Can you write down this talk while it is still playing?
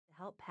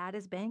help pad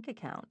his bank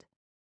account.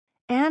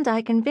 And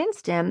I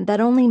convinced him that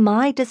only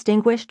my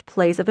distinguished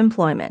place of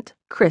employment,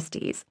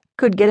 Christie's,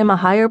 could get him a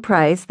higher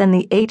price than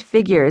the 8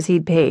 figures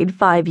he'd paid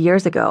 5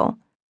 years ago.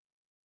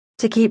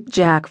 To keep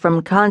Jack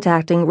from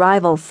contacting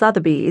rival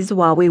Sotheby's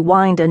while we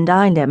wined and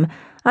dined him,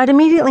 I'd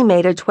immediately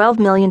made a $12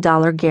 million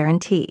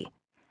guarantee.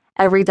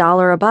 Every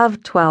dollar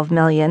above $12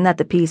 million that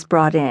the piece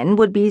brought in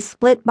would be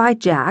split by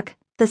Jack,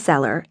 the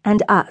seller,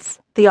 and us,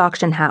 the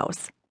auction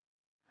house.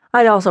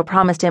 I'd also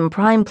promised him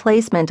prime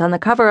placement on the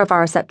cover of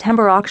our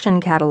September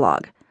auction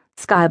catalog,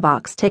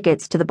 skybox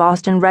tickets to the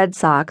Boston Red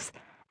Sox,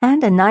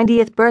 and a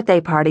 90th birthday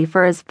party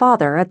for his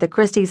father at the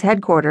Christie's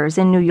headquarters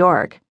in New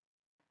York.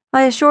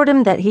 I assured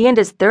him that he and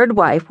his third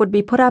wife would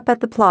be put up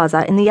at the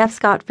plaza in the F.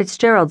 Scott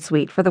Fitzgerald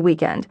suite for the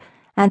weekend,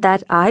 and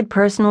that I'd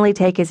personally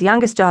take his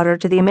youngest daughter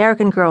to the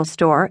American Girl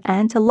store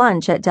and to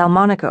lunch at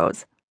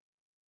Delmonico's.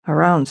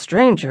 "Around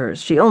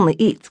strangers, she only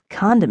eats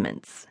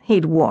condiments,"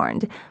 he'd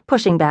warned,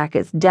 pushing back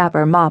his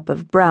dapper mop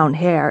of brown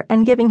hair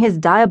and giving his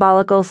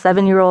diabolical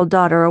 7-year-old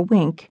daughter a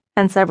wink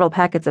and several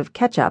packets of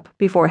ketchup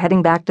before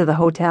heading back to the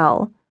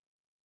hotel.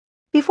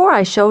 Before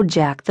I showed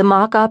Jack the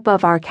mock-up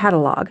of our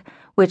catalog,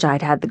 which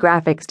I'd had the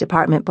graphics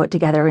department put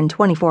together in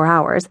 24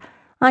 hours,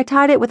 I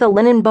tied it with a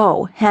linen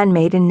bow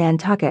handmade in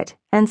Nantucket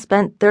and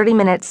spent 30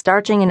 minutes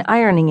starching and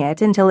ironing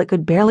it until it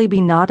could barely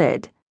be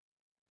knotted.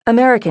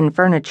 American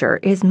furniture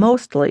is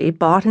mostly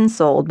bought and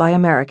sold by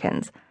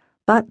Americans,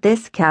 but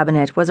this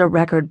cabinet was a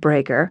record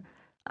breaker.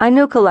 I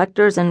knew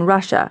collectors in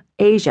Russia,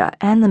 Asia,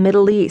 and the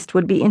Middle East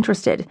would be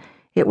interested.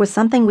 It was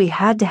something we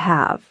had to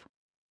have.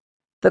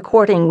 The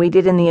courting we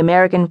did in the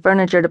American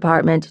furniture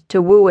department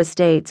to woo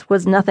estates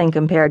was nothing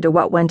compared to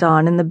what went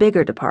on in the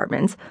bigger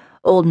departments,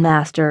 Old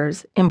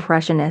Masters,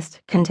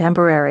 Impressionist,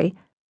 Contemporary.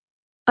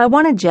 I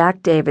wanted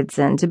Jack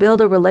Davidson to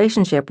build a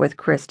relationship with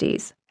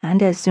Christie's,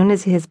 and as soon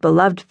as his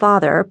beloved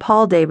father,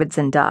 Paul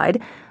Davidson,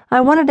 died, I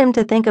wanted him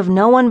to think of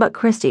no one but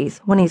Christie's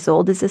when he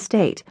sold his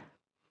estate.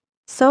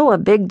 So a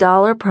big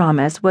dollar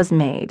promise was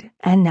made,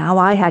 and now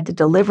I had to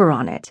deliver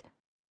on it.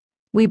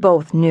 We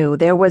both knew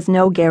there was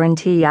no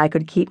guarantee I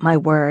could keep my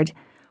word.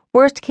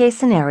 Worst case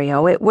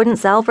scenario, it wouldn't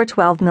sell for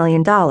 $12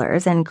 million,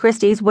 and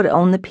Christie's would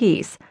own the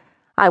piece.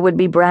 I would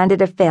be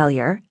branded a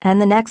failure, and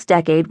the next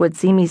decade would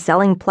see me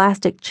selling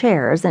plastic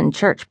chairs in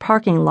church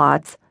parking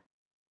lots.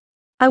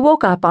 I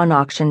woke up on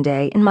auction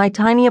day in my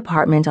tiny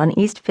apartment on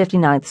East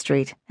 59th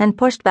Street and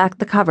pushed back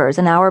the covers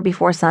an hour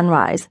before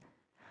sunrise.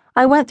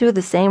 I went through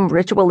the same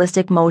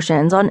ritualistic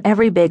motions on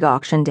every big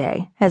auction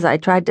day as I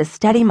tried to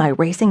steady my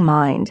racing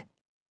mind.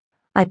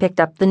 I picked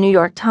up the New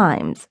York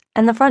Times,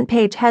 and the front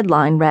page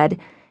headline read,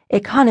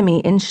 "Economy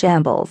in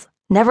Shambles.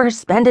 Never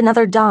spend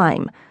another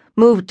dime.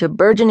 Moved to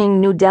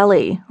burgeoning New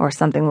Delhi," or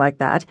something like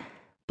that.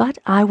 But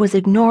I was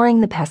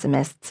ignoring the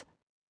pessimists.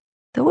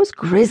 Those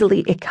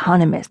grisly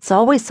economists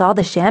always saw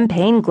the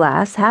champagne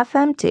glass half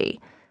empty,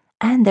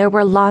 and there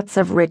were lots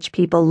of rich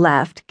people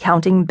left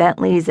counting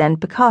Bentleys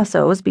and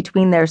Picassos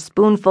between their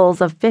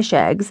spoonfuls of fish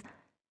eggs.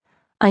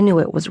 I knew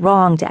it was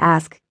wrong to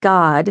ask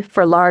God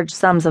for large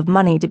sums of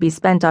money to be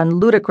spent on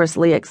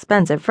ludicrously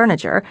expensive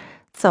furniture,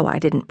 so I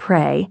didn't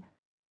pray.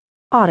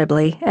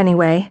 Audibly,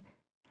 anyway.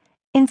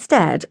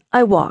 Instead,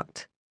 I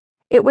walked.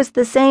 It was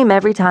the same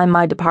every time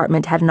my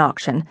department had an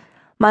auction.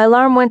 My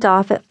alarm went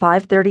off at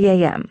 5:30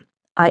 a.m.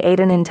 I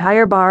ate an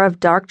entire bar of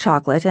dark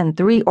chocolate and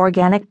 3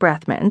 organic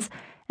breath mints,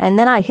 and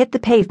then I hit the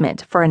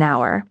pavement for an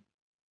hour.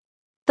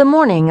 The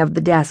morning of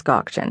the desk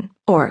auction,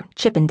 or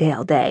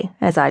Chippendale Day,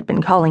 as I'd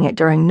been calling it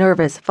during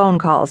nervous phone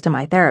calls to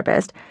my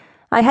therapist,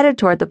 I headed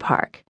toward the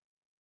park.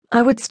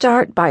 I would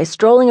start by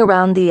strolling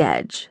around the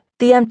edge,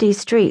 the empty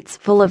streets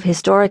full of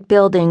historic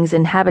buildings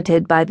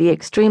inhabited by the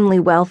extremely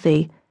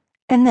wealthy,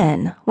 and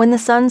then, when the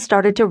sun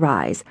started to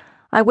rise,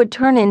 I would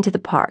turn into the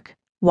park,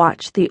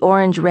 watch the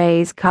orange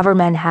rays cover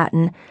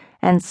Manhattan,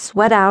 and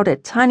sweat out a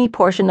tiny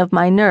portion of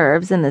my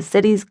nerves in the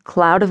city's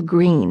cloud of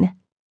green.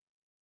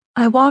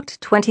 I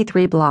walked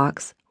 23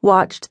 blocks,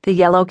 watched the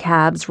yellow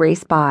cabs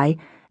race by,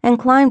 and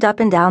climbed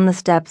up and down the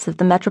steps of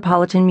the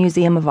Metropolitan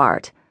Museum of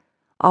Art.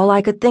 All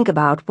I could think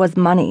about was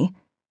money.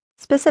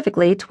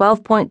 Specifically,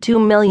 $12.2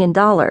 million.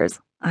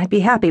 I'd be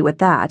happy with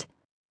that.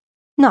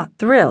 Not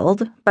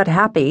thrilled, but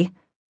happy.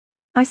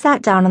 I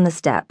sat down on the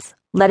steps,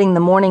 letting the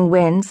morning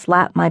wind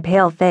slap my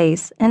pale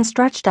face, and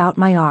stretched out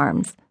my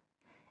arms.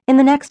 In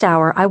the next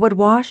hour, I would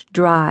wash,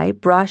 dry,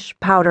 brush,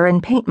 powder,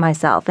 and paint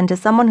myself into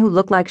someone who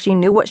looked like she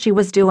knew what she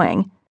was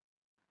doing.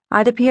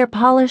 I'd appear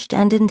polished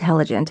and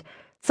intelligent,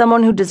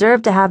 someone who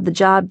deserved to have the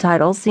job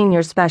title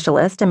Senior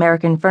Specialist,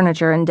 American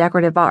Furniture and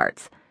Decorative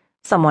Arts,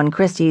 someone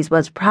Christie's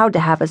was proud to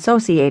have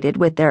associated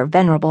with their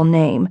venerable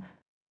name.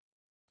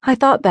 I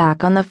thought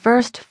back on the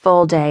first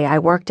full day I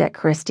worked at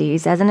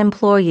Christie's as an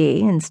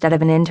employee instead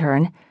of an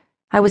intern.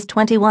 I was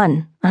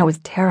 21. I was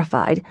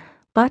terrified.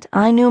 But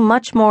I knew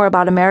much more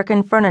about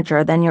American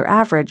furniture than your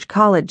average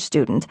college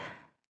student.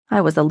 I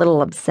was a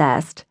little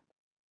obsessed.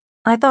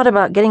 I thought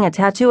about getting a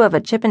tattoo of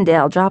a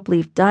Chippendale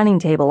drop-leaf dining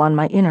table on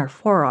my inner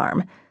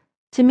forearm.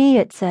 To me,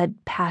 it said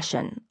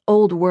passion,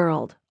 old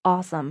world,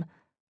 awesome.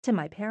 To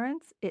my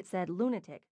parents, it said lunatic.